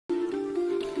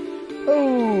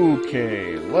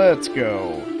Okay, let's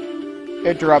go.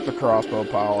 It dropped the crossbow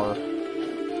power.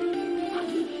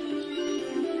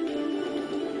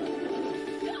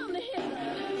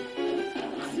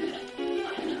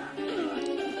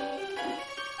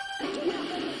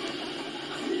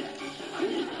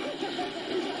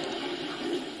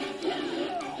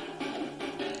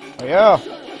 Oh, yeah.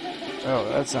 Oh,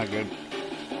 that's not good.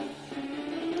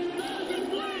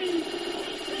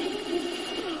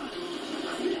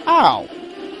 Ow!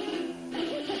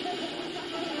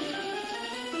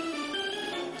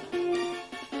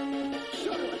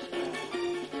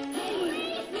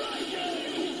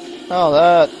 Oh,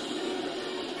 that.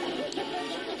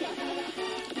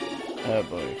 Oh,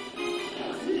 boy.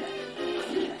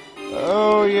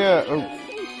 Oh, yeah. Oh.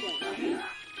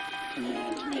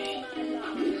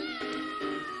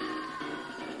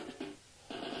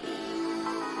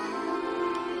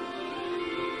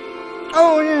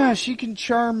 Oh, yeah, she can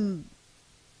charm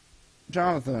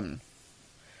Jonathan.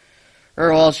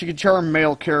 Or, well, she can charm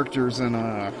male characters in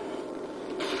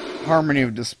Harmony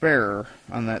of Despair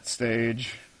on that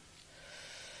stage.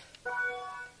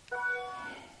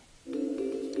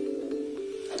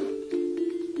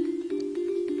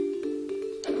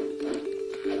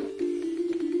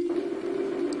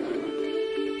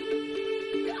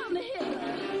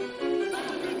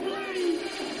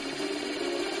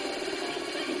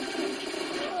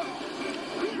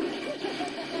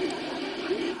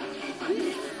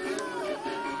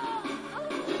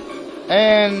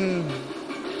 And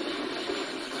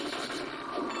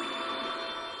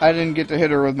I didn't get to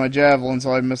hit her with my javelin,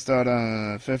 so I missed out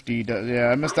on 50. Yeah,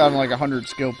 I missed out on like 100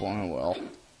 skill points. Oh well.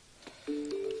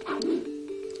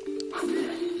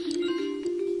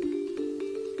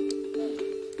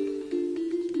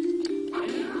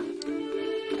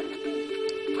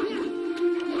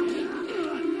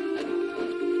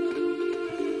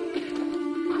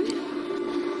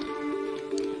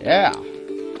 Yeah.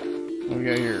 What do we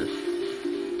got here?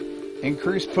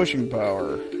 Increased pushing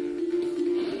power.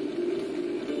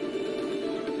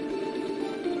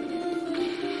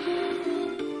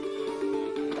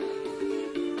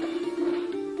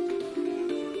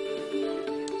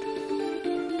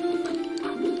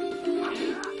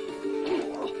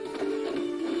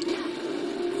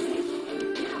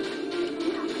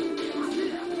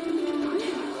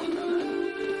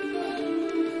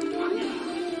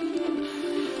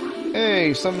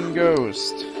 Hey, summon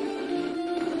ghost.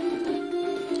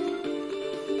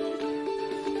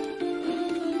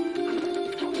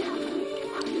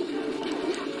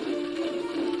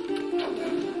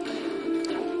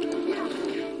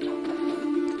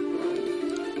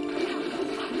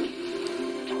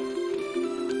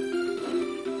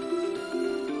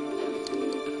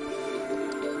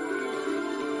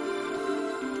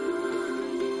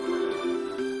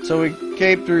 So we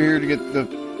came through here to get the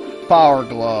power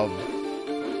glove.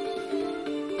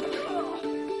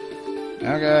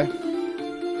 Okay.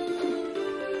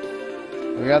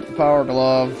 We got the power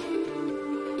glove.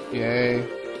 Yay.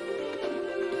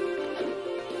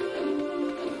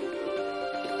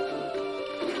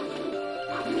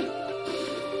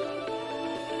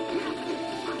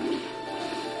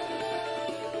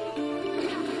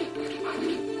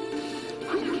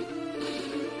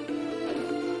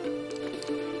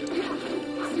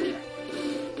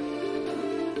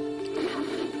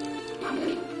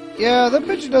 Yeah, that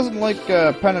bitch doesn't like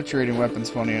penetrating weapons,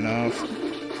 funny enough.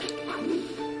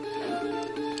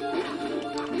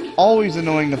 Always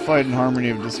annoying to fight in Harmony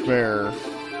of Despair.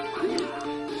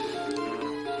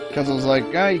 Because it was like,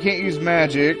 ah, you can't use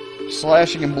magic.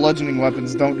 Slashing and bludgeoning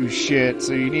weapons don't do shit,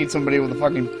 so you need somebody with a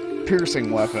fucking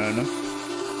piercing weapon.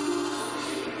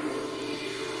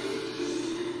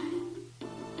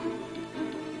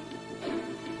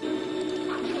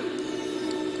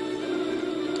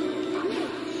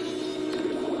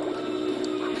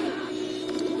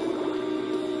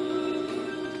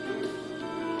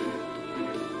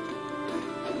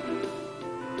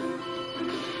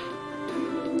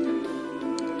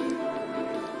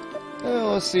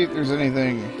 Let's see if there's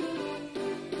anything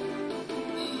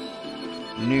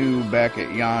new back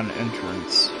at Yon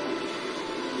entrance.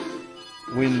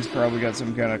 Wynn's probably got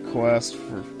some kind of quest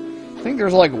for... I think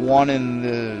there's like one in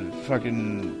the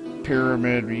fucking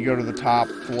pyramid where you go to the top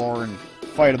floor and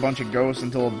fight a bunch of ghosts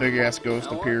until a big-ass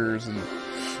ghost appears, and...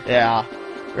 yeah.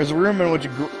 There's a room in which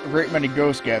a great many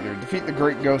ghosts gather. Defeat the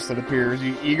great ghost that appears.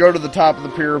 You go to the top of the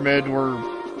pyramid where...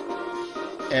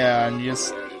 yeah, and you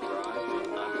just...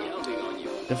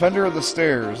 Defender of the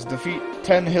Stairs. Defeat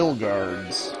 10 hill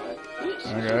guards.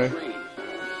 Okay.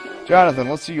 Jonathan,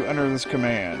 let's see you enter this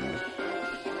command.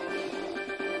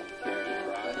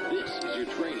 This is your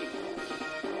training.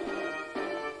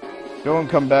 Go and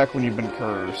come back when you've been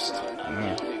cursed.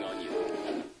 Yeah.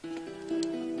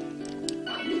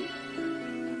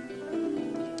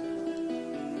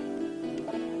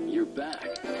 You're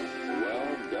back.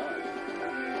 Well done.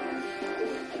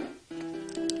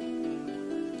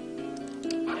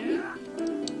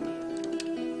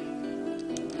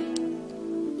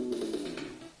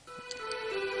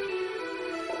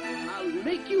 I'll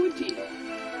make you a tea.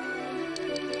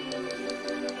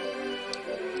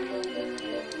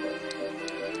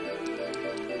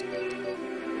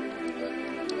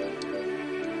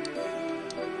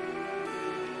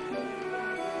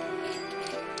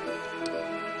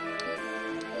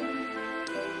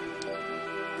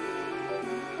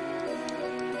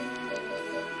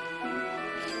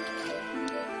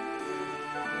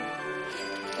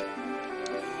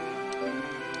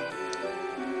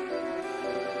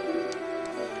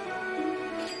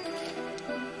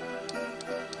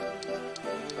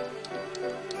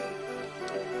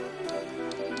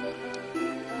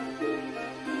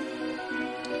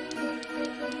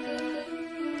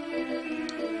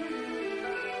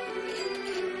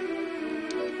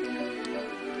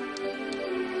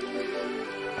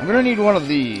 I'm gonna need one of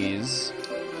these.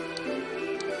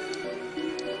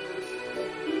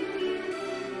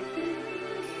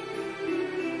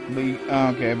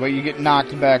 Okay, but you get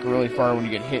knocked back really far when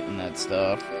you get hit in that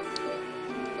stuff.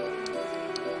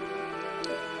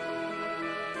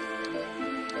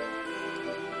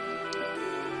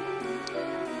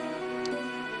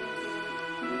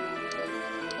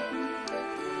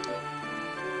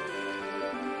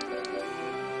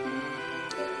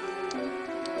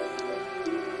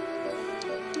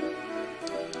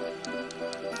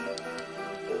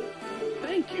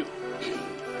 Thank you.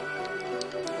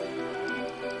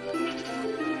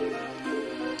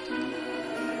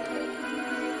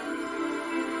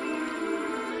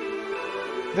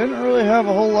 Didn't really have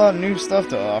a whole lot of new stuff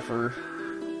to offer.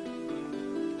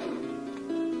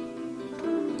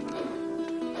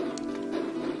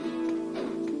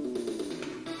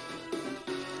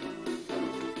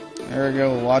 There we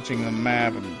go, watching the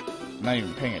map and not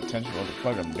even paying attention to what the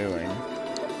fuck I'm doing.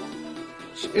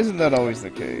 Isn't that always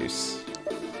the case?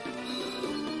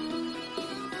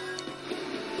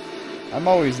 I'm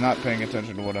always not paying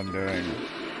attention to what I'm doing.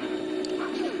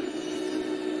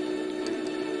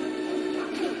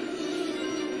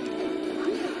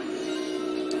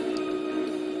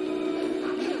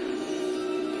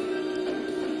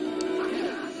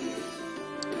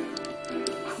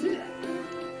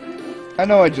 I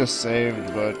know I just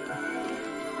saved, but...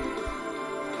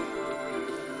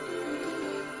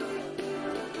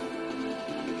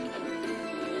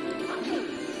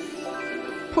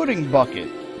 Pudding bucket.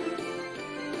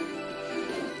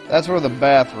 That's where the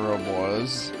bathrobe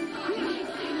was.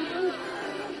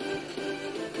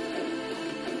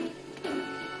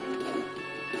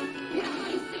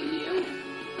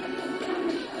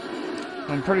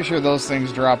 I'm pretty sure those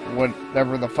things drop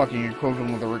whatever the fucking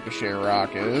equivalent of the ricochet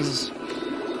rock is.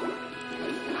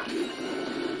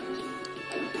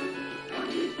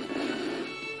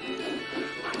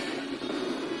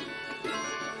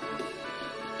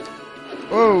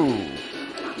 Whoa!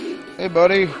 Hey,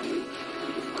 buddy.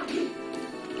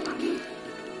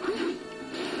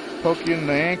 Poke you in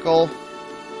the ankle.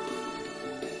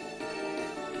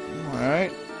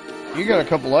 Alright. You got a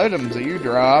couple items that you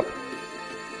drop.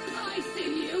 I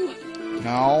see you.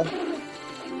 No.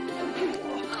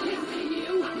 I see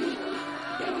you.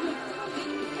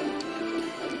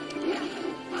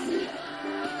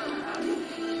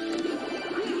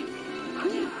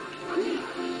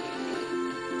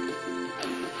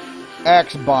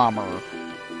 Axe bomber.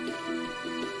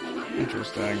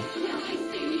 Interesting.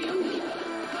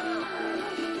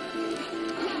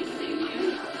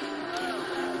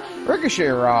 Ricochet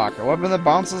rock, a weapon that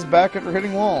bounces back after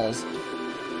hitting walls.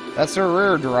 That's their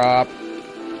rare drop.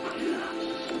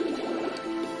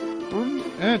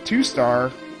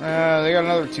 2-star. They got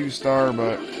another 2-star,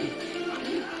 but...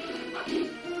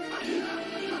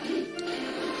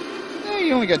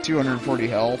 you only got 240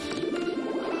 health.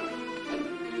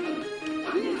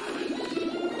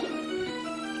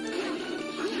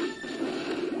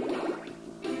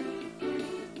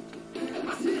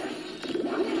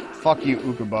 Fuck you,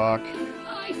 Ukabak.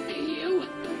 I see you.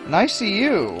 And I see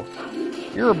you.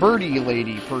 You're a birdie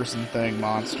lady person thing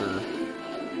monster.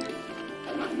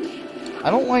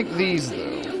 I don't like these,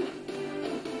 though.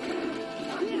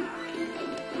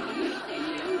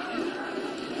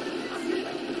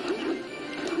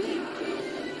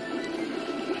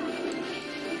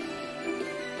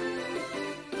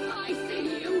 I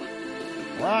see you.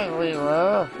 Fiery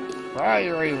rare.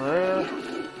 Fiery rare.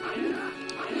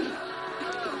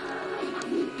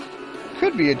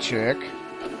 Could be a chick.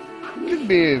 Could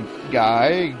be a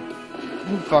guy.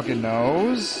 Who fucking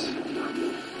knows?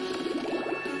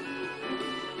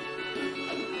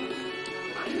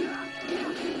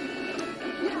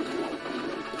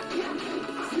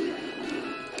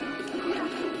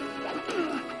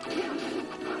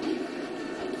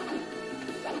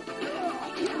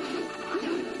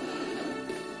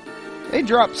 They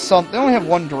drop something. They only have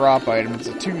one drop item. It's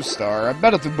a 2-star. I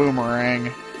bet it's a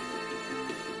boomerang.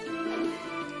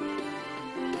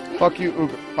 Fuck you,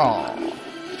 Uga. Aw.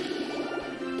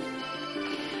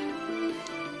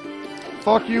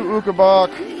 Fuck you, Ukabok.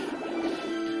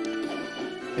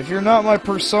 If you're not my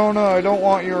persona, I don't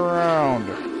want you around.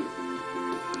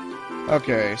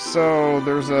 Okay, so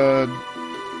there's a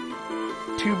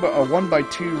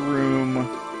 1x2 room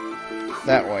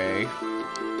that way.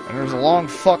 And there's a long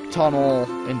fuck tunnel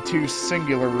and 2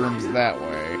 singular rooms that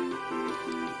way.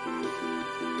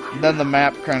 And then the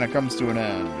map kind of comes to an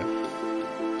end.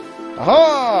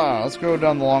 Aha! Let's go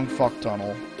down the long fuck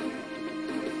tunnel.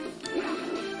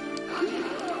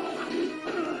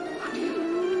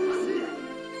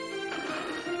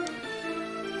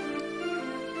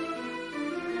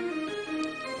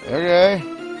 Okay.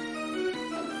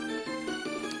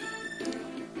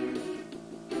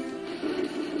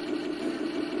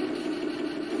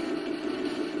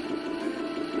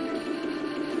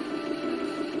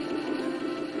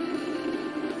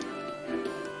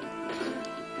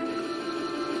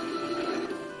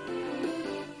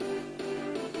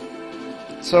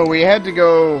 So we had to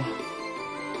go...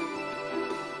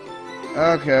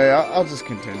 Okay, I'll just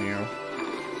continue.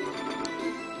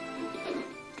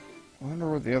 I wonder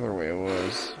what the other way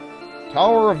was.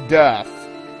 Tower of Death.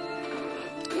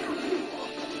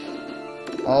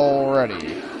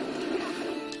 Alrighty.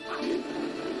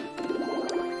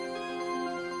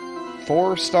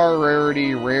 4-star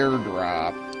rarity, rare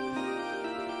drop.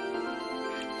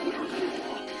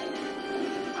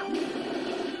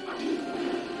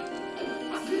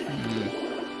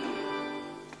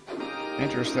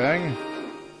 Interesting.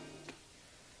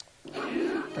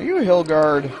 Are you a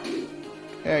Hillguard?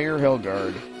 Yeah, you're a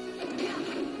Hillguard.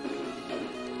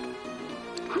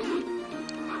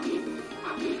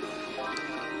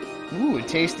 Ooh, a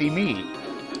tasty meat.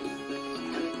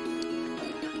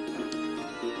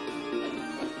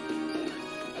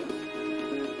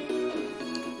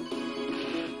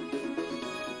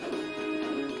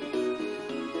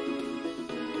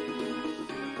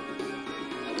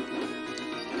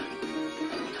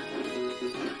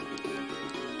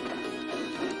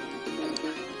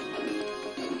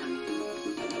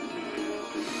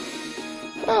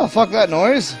 Oh, fuck that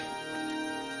noise.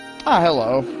 Ah,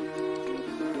 hello.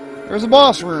 There's a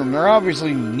boss room. There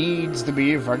obviously needs to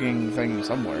be a fucking thing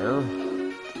somewhere.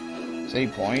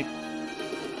 Save point.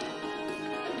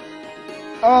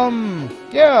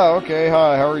 Yeah, okay,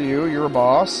 hi, how are you? You're a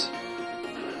boss.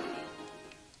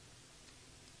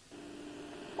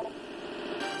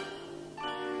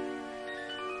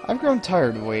 I've grown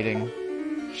tired of waiting.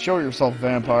 Show yourself,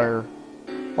 vampire.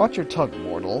 Watch your tongue,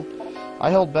 mortal. I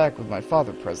held back with my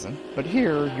father present, but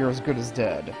here you're as good as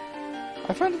dead.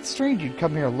 I find it strange you'd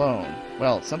come here alone.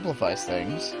 Well, it simplifies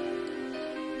things.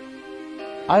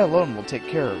 I alone will take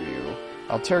care of you.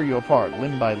 I'll tear you apart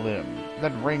limb by limb,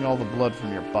 then wring all the blood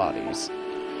from your bodies.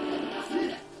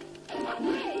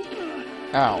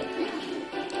 Ow.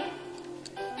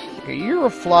 Okay, you're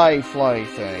a fly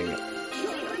thing.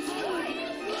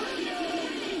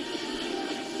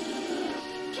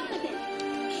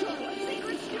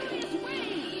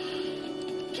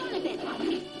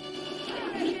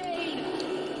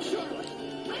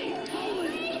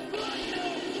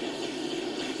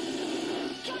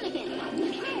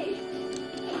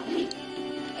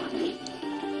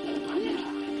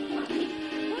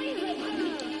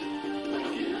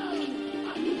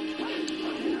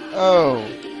 Oh.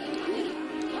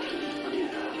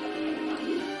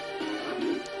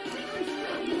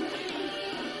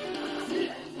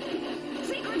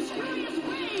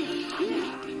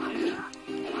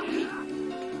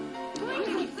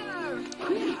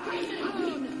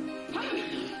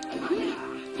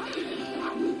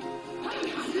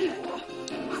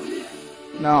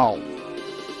 No.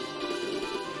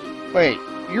 Wait,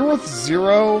 you're with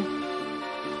Zero?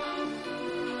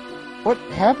 What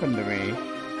happened to me?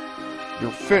 You're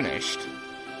finished.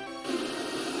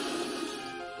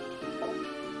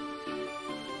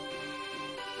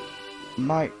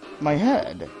 My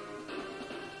head.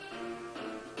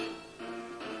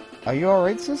 Are you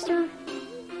alright, sister?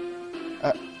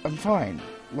 I'm fine.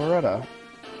 Loretta.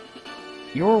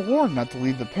 You were warned not to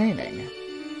leave the painting.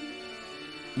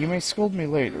 You may scold me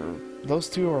later. Those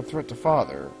two are a threat to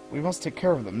Father. We must take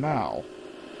care of them now.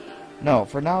 No,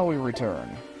 for now we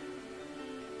return.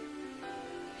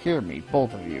 Hear me,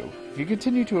 both of you. If you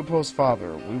continue to oppose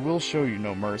Father, we will show you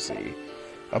no mercy.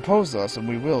 Oppose us and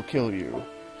we will kill you.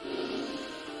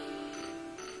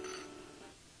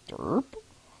 Derp?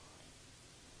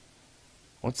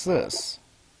 What's this?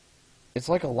 It's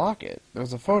like a locket.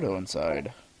 There's a photo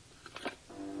inside.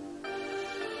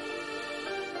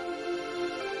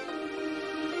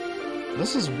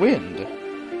 This is Wind.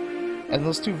 And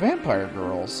those two vampire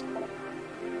girls.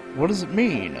 What does it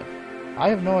mean? I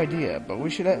have no idea, but we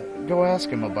should go ask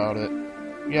him about it.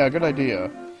 Yeah, good idea.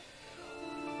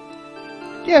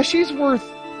 Yeah, she's worth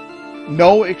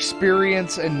no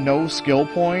experience and no skill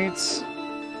points.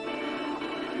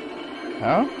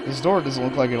 Huh? This door doesn't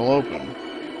look like it'll open.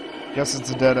 Guess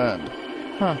it's a dead end.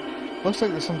 Huh. Looks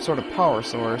like there's some sort of power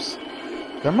source.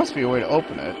 There must be a way to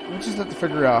open it. We just have to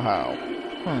figure out how.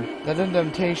 That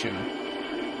indentation.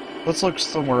 Let's look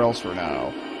somewhere else for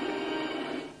now.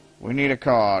 We need a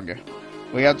cog.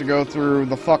 We have to go through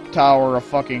the fuck tower of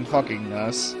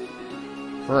fuckingness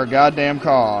for a goddamn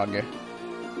cog.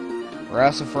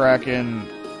 Rassafrackin'.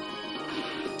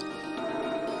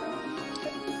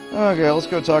 Okay, let's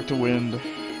go talk to Wind.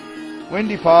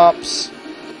 Windy Pops.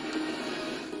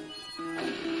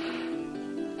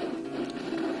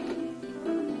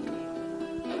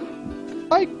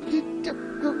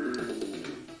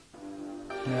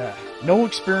 No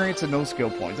experience and no skill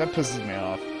points. That pisses me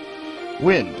off.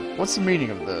 Wind, what's the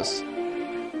meaning of this?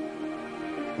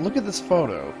 Look at this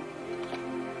photo.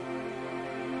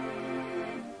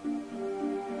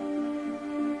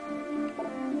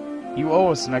 You owe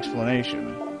us an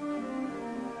explanation.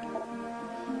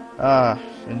 Ah,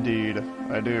 indeed,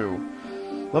 I do.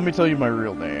 Let me tell you my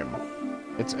real name.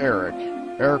 It's Eric.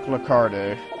 Eric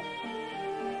Lacarde.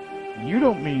 You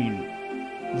don't mean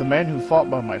the man who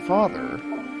fought by my father?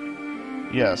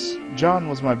 Yes, John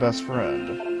was my best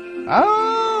friend.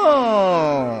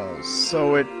 Oh,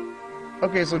 so it...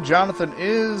 Okay, so Jonathan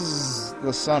is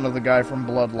the son of the guy from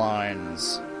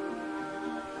Bloodlines.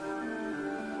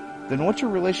 Then what's your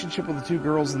relationship with the two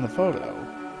girls in the photo?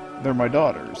 They're my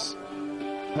daughters.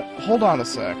 Hold on a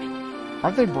sec.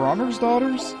 Aren't they Bronner's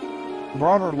daughters?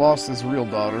 Bronner lost his real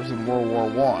daughters in World War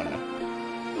I.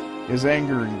 His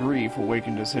anger and grief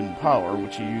awakened his hidden power,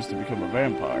 which he used to become a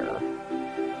vampire.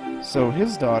 So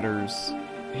his daughters...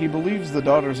 He believes the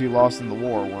daughters he lost in the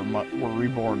war were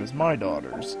reborn as my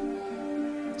daughters.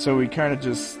 So he kind of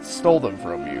just stole them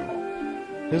from you.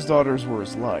 His daughters were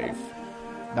his life.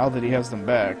 Now that he has them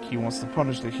back, he wants to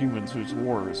punish the humans whose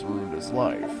war has ruined his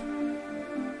life.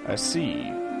 I see.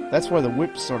 That's why the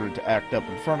whip started to act up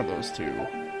in front of those two.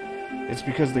 It's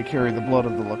because they carry the blood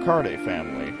of the Lacarde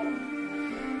family.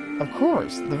 Of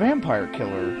course, the vampire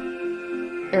killer.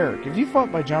 Eric, if you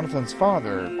fought by Jonathan's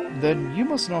father, then you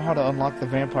must know how to unlock the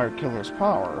vampire killer's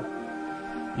power.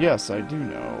 Yes, I do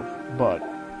know, but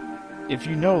if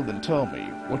you know, then tell me,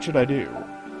 what should I do?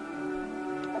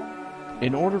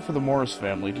 In order for the Morris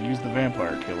family to use the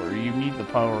vampire killer, you need the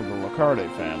power of the Lacarde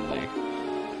family.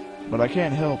 But I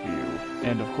can't help you,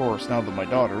 and of course, now that my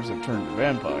daughters have turned to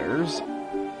vampires,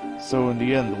 so in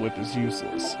the end the whip is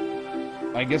useless.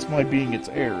 I guess my being its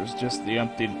heir is just the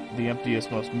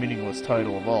emptiest, most meaningless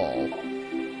title of all.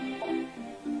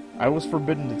 I was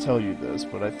forbidden to tell you this,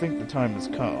 but I think the time has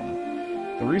come.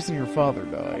 The reason your father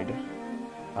died...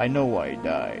 I know why he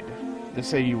died. They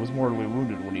say he was mortally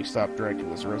wounded when he stopped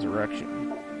Dracula's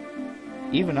resurrection.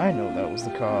 Even I know that was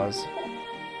the cause.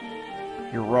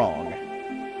 You're wrong.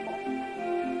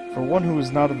 For one who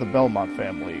is not of the Belmont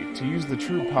family, to use the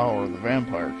true power of the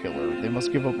vampire killer, they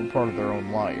must give up a part of their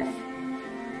own life.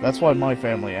 That's why my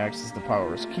family acts as the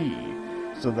power's key,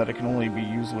 so that it can only be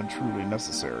used when truly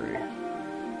necessary.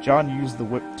 John used the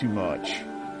whip too much.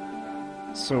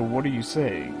 So what are you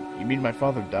saying? You mean my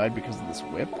father died because of this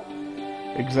whip?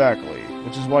 Exactly,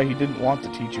 which is why he didn't want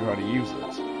to teach you how to use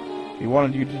it. He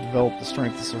wanted you to develop the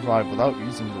strength to survive without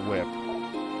using the whip.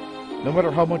 No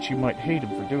matter how much you might hate him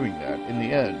for doing that, in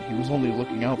the end, he was only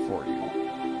looking out for you.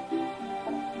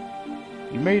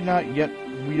 You may not yet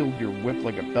wield your whip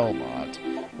like a Belmont,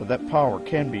 but that power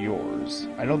can be yours.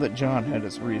 I know that John had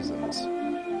his reasons.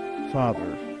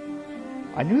 Father,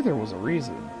 I knew there was a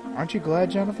reason. Aren't you glad,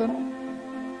 Jonathan?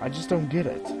 I just don't get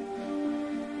it.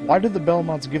 Why did the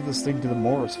Belmonts give this thing to the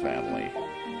Morris family?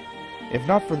 If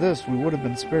not for this, we would have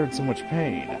been spared so much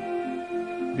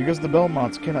pain. Because the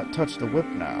Belmonts cannot touch the whip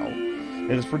now,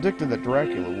 it is predicted that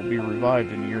Dracula will be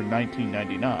revived in the year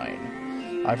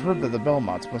 1999. I've heard that the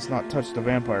Belmonts must not touch the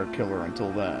vampire killer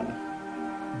until then.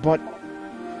 But...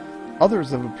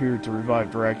 Others have appeared to revive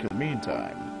Dracula in the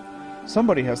meantime.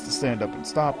 Somebody has to stand up and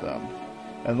stop them,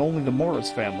 and only the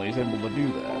Morris family is able to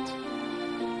do that.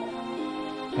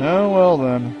 Oh, well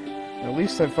then. At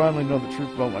least I finally know the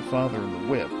truth about my father and the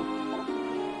whip.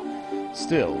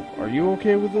 Still, are you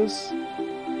okay with this?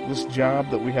 This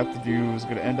job that we have to do is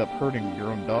going to end up hurting your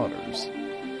own daughters.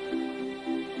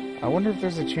 I wonder if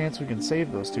there's a chance we can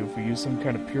save those two if we use some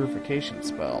kind of purification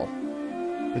spell.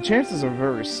 The chances are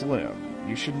very slim.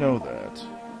 You should know that.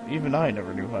 Even I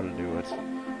never knew how to do it.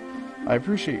 I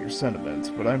appreciate your sentiments,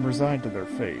 but I'm resigned to their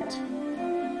fate.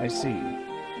 I see.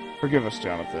 Forgive us,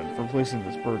 Jonathan, for placing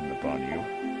this burden upon you.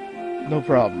 No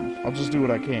problem. I'll just do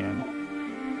what I can.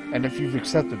 And if you've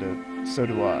accepted it, so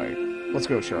do I. Let's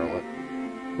go, Charlotte.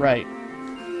 Right.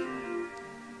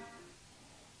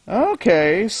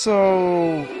 Okay,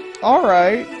 so...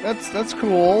 Alright, that's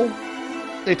cool.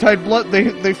 They tied blood...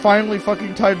 They finally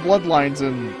fucking tied bloodlines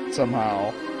in,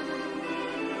 somehow.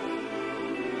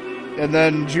 And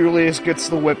then Julius gets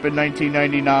the whip in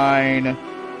 1999,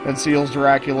 and seals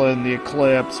Dracula in the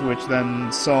Eclipse, which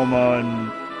then Soma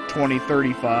in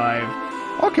 2035.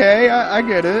 Okay, I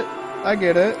get it. I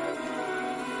get it.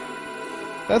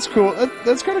 That's cool.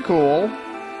 That's kind of cool.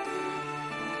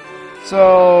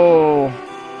 So,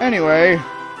 anyway,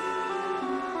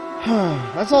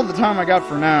 that's all the time I got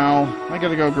for now. I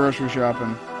gotta go grocery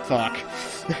shopping. Fuck.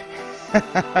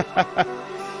 But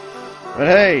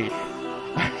hey,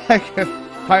 I can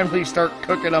finally start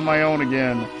cooking on my own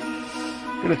again.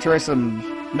 Gonna try some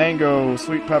mango,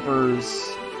 sweet peppers,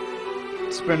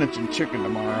 spinach, and chicken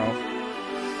tomorrow.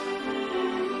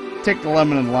 Take the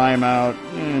lemon and lime out,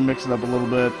 and mix it up a little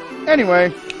bit.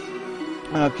 Anyway,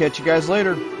 I'll catch you guys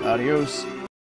later. Adios.